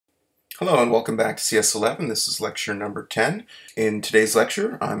Hello and welcome back to CS11. This is lecture number 10. In today's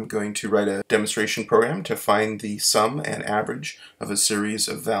lecture, I'm going to write a demonstration program to find the sum and average of a series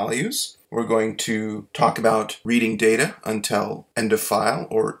of values. We're going to talk about reading data until end of file,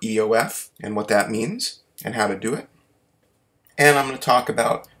 or EOF, and what that means and how to do it. And I'm going to talk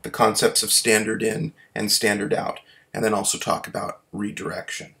about the concepts of standard in and standard out, and then also talk about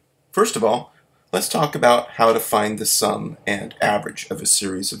redirection. First of all, let's talk about how to find the sum and average of a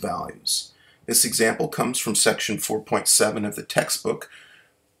series of values. This example comes from section 4.7 of the textbook,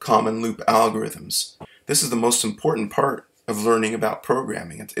 Common Loop Algorithms. This is the most important part of learning about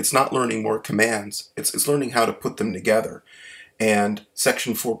programming. It's not learning more commands, it's learning how to put them together. And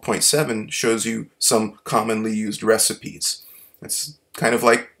section 4.7 shows you some commonly used recipes. It's kind of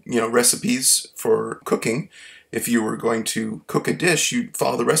like, recipes for cooking. If you were going to cook a dish, you'd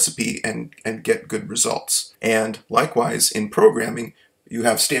follow the recipe and get good results. And likewise, in programming, you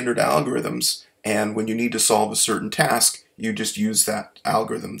have standard algorithms, and when you need to solve a certain task, you just use that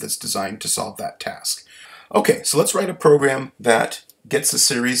algorithm that's designed to solve that task. Okay, so let's write a program that gets a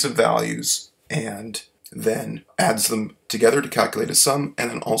series of values and then adds them together to calculate a sum, and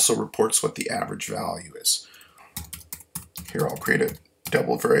then also reports what the average value is. Here I'll create a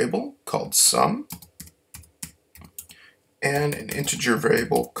double variable called sum, and an integer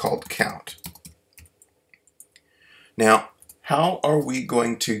variable called count. Now, how are we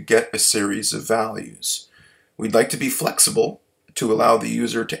going to get a series of values? We'd like to be flexible to allow the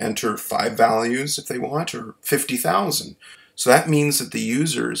user to enter 5 values if they want, or 50,000. So that means that the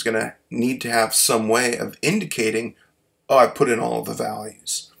user is going to need to have some way of indicating, oh, I put in all of the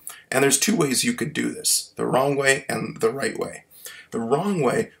values. And there's 2 ways you could do this, the wrong way and the right way. The wrong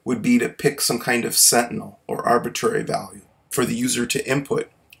way would be to pick some kind of sentinel or arbitrary value for the user to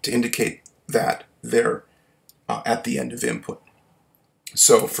input to indicate that they're at the end of input.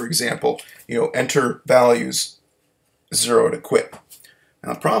 So, for example, enter values 0 to quit.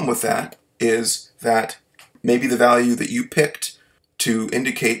 Now, the problem with that is that maybe the value that you picked to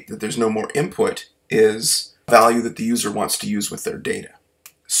indicate that there's no more input is a value that the user wants to use with their data.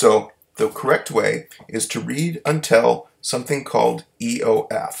 So, the correct way is to read until something called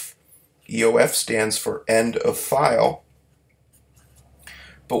EOF. EOF stands for end of file.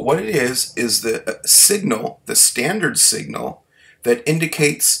 But what it is the signal, the standard signal, that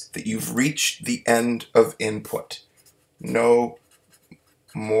indicates that you've reached the end of input. No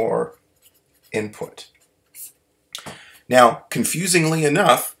more input. Now, confusingly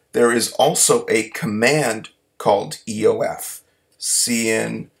enough, there is also a command called EOF,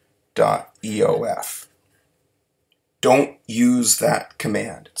 cin.eof. Don't use that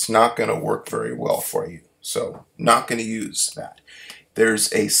command. It's not going to work very well for you. So, not going to use that.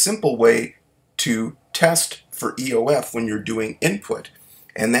 There's a simple way to test for EOF when you're doing input,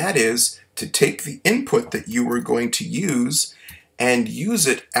 and that is to take the input that you were going to use and use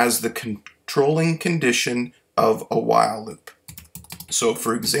it as the controlling condition of a while loop. So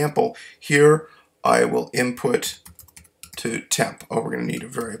for example, here I will input to temp. Oh, we're going to need a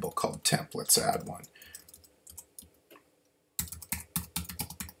variable called temp. Let's add one.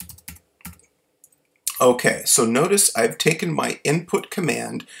 Okay, so notice I've taken my input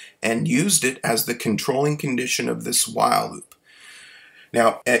command and used it as the controlling condition of this while loop.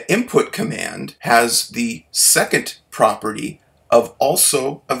 Now, an input command has the second property of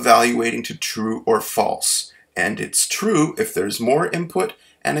also evaluating to true or false. And it's true if there's more input,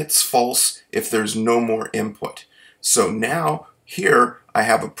 and it's false if there's no more input. So now, here, I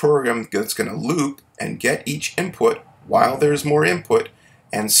have a program that's going to loop and get each input while there's more input,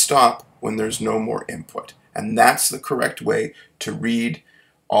 and stop when there's no more input. And that's the correct way to read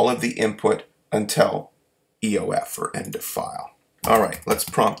all of the input until EOF, or end of file. All right, let's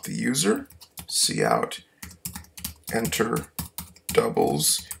prompt the user, cout, enter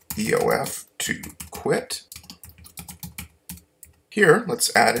doubles EOF to quit. Here,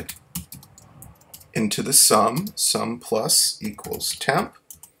 let's add it into the sum plus equals temp,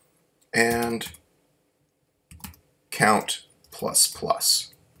 and count plus plus.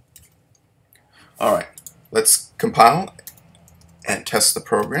 All right, let's compile and test the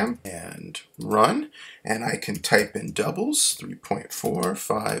program and run. And I can type in doubles, 3.4,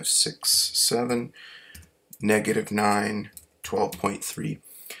 5, 6, 7, -9, 12.3.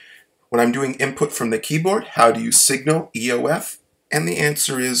 When I'm doing input from the keyboard, how do you signal EOF? And the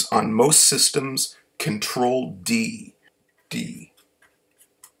answer is, on most systems, Control D. D.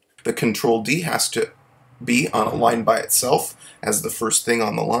 The Control D has to be on a line by itself as the first thing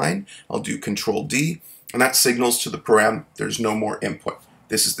on the line. I'll do Control D, and that signals to the program there's no more input.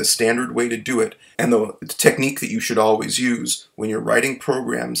 This is the standard way to do it, and the technique that you should always use when you're writing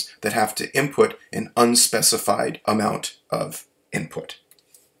programs that have to input an unspecified amount of input.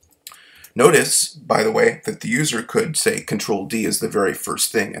 Notice, by the way, that the user could say Control D is the very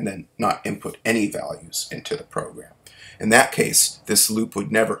first thing and then not input any values into the program. In that case, this loop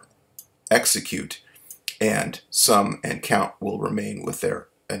would never execute, and sum and count will remain with their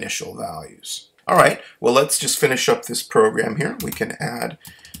initial values. All right, well, let's just finish up this program here. We can add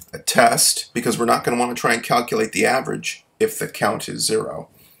a test because we're not going to want to try and calculate the average if the count is 0.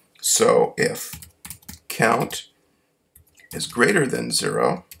 So if count is greater than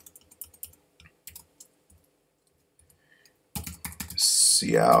 0,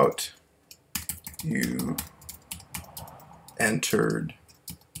 cout, you entered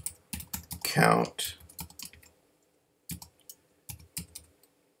count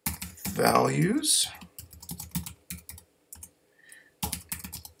values,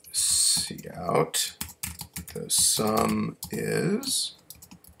 cout, the sum is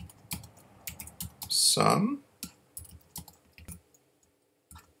sum,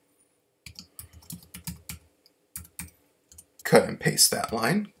 cut and paste that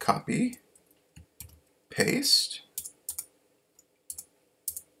line, copy, paste,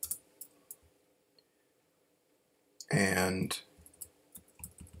 and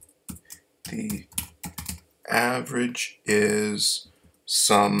the average is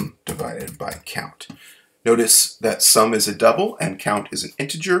sum divided by count. Notice that sum is a double and count is an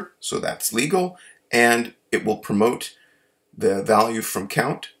integer, so that's legal, and it will promote the value from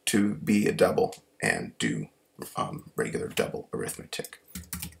count to be a double and do regular double arithmetic.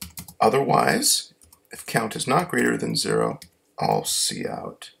 Otherwise, if count is not greater than 0, I'll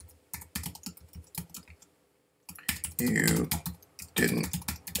cout you didn't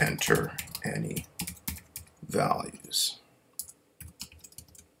enter any values.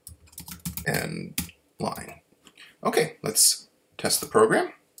 End line. Okay, let's test the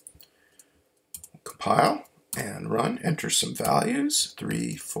program. Compile and run. Enter some values.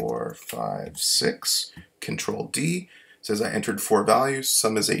 3, 4, 5, 6. Control D. It says I entered 4 values.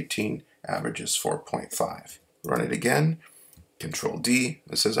 Sum is 18. Average is 4.5. Run it again. Control D.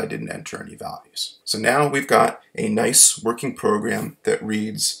 It says I didn't enter any values. So now we've got a nice working program that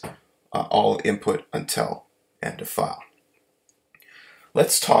reads all input until end of file.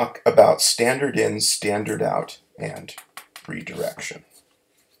 Let's talk about standard in, standard out, and redirection.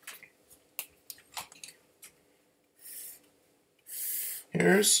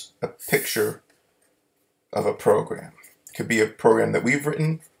 Here's a picture of a program. It could be a program that we've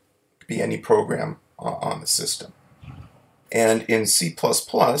written, it could be any program on the system. And in C++,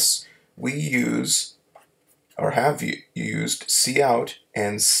 we use, or have used, cout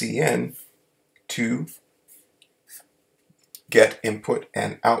and cin to get input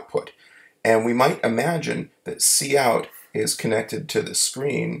and output. And we might imagine that cout is connected to the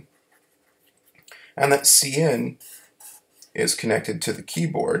screen and that cin is connected to the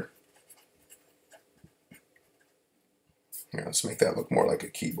keyboard. Here, let's make that look more like a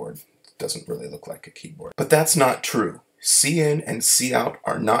keyboard. It doesn't really look like a keyboard. But that's not true. Cin and cout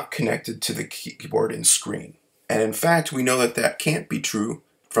are not connected to the keyboard and screen. And in fact, we know that that can't be true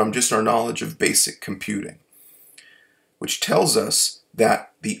from just our knowledge of basic computing, which tells us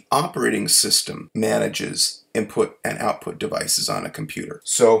that the operating system manages input and output devices on a computer.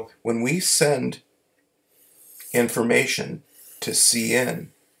 So when we send information to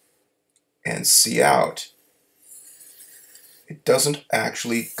cin and cout, it doesn't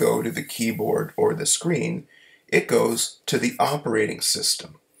actually go to the keyboard or the screen. It goes to the operating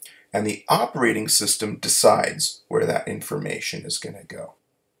system. And the operating system decides where that information is going to go.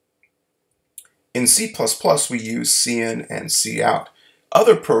 In C++, we use cin and cout.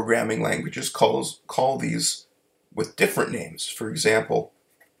 Other programming languages call these with different names. For example,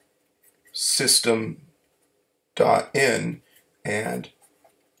 system.in and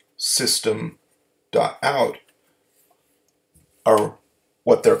system.out are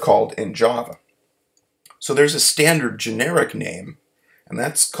what they're called in Java. So there's a standard generic name, and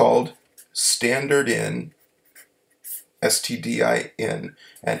that's called standard in, stdin,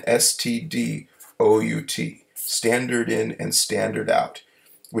 and stdout, standard in and standard out,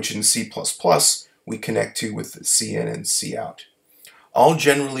 which in C++ we connect to with cin and cout. I'll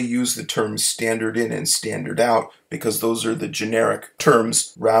generally use the terms standard in and standard out because those are the generic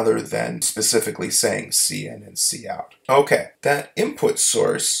terms rather than specifically saying cin and cout. Okay, that input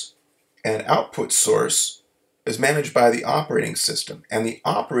source and output source is managed by the operating system, and the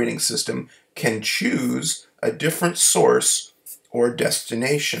operating system can choose a different source or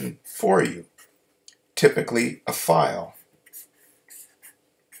destination for you, typically a file.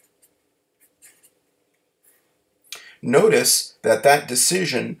 Notice that that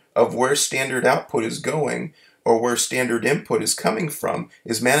decision of where standard output is going or where standard input is coming from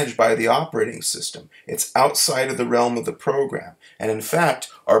is managed by the operating system. It's outside of the realm of the program. And in fact,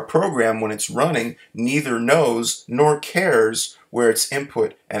 our program, when it's running, neither knows nor cares where its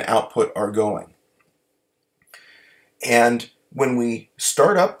input and output are going. And when we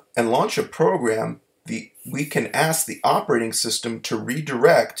start up and launch a program, we can ask the operating system to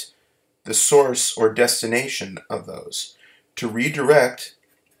redirect the source or destination of those. To redirect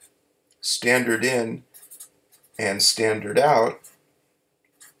standard in and standard out,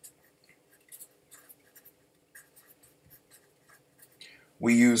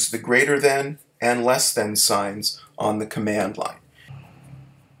 we use the greater than and less than signs on the command line.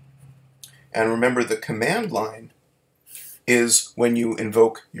 And remember, the command line is when you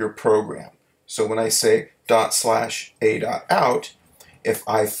invoke your program. So when I say ./a.out, if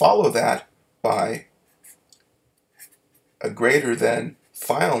I follow that by a greater than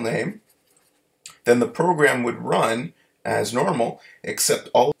file name, then the program would run as normal, except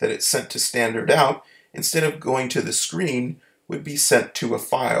all that it's sent to standard out, instead of going to the screen, would be sent to a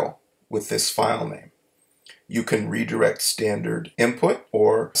file with this file name. You can redirect standard input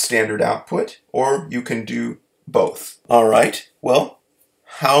or standard output, or you can do both. All right, well,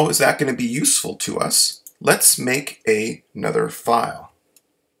 how is that going to be useful to us? Let's make another file.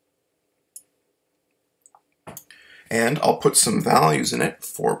 And I'll put some values in it: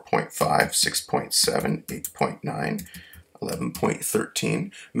 4.5, 6.7, 8.9,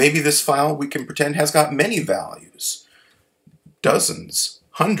 11.13. Maybe this file, we can pretend, has got many values. Dozens,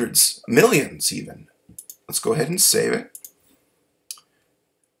 hundreds, millions even. Let's go ahead and save it.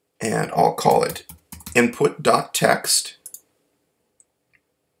 And I'll call it input.txt.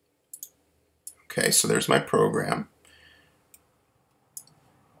 Okay, so there's my program.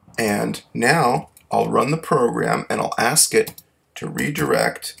 And now I'll run the program and I'll ask it to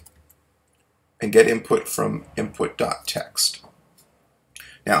redirect and get input from input.txt.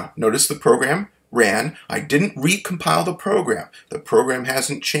 Now, notice the program ran. I didn't recompile the program. The program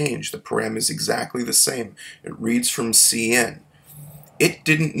hasn't changed. The program is exactly the same. It reads from cin. It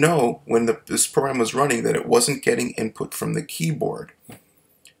didn't know when this program was running that it wasn't getting input from the keyboard.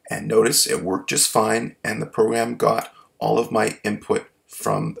 And notice it worked just fine, and the program got all of my input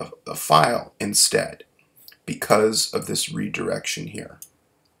from the file instead because of this redirection here.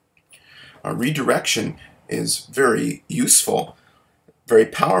 A redirection is very useful, very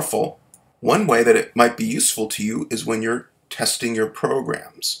powerful. One way that it might be useful to you is when you're testing your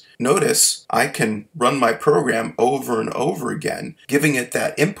programs. Notice I can run my program over and over again, giving it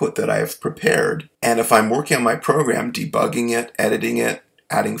that input that I have prepared. And if I'm working on my program, debugging it, editing it,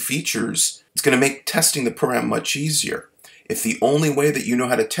 adding features, it's going to make testing the program much easier. If the only way that you know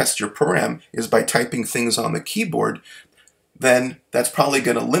how to test your program is by typing things on the keyboard, then that's probably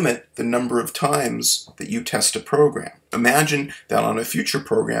going to limit the number of times that you test a program. Imagine that on a future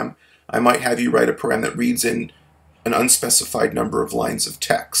program, I might have you write a program that reads in an unspecified number of lines of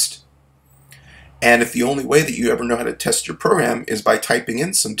text. And if the only way that you ever know how to test your program is by typing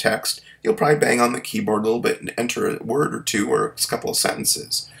in some text, you'll probably bang on the keyboard a little bit and enter a word or two or a couple of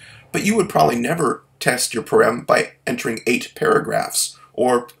sentences. But you would probably never test your program by entering 8 paragraphs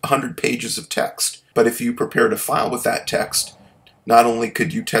or 100 pages of text. But if you prepared a file with that text, not only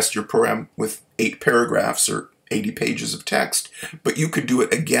could you test your program with 8 paragraphs or 80 pages of text, but you could do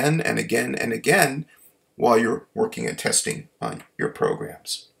it again and again and again while you're working and testing on your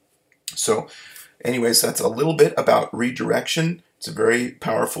programs. So anyways, that's a little bit about redirection. It's a very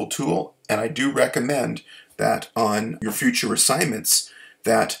powerful tool, and I do recommend that on your future assignments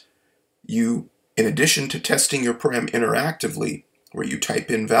that you, in addition to testing your program interactively, where you type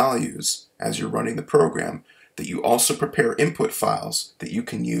in values as you're running the program, that you also prepare input files that you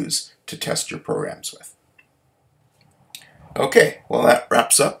can use to test your programs with. Okay, well, that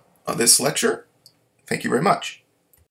wraps up this lecture. Thank you very much.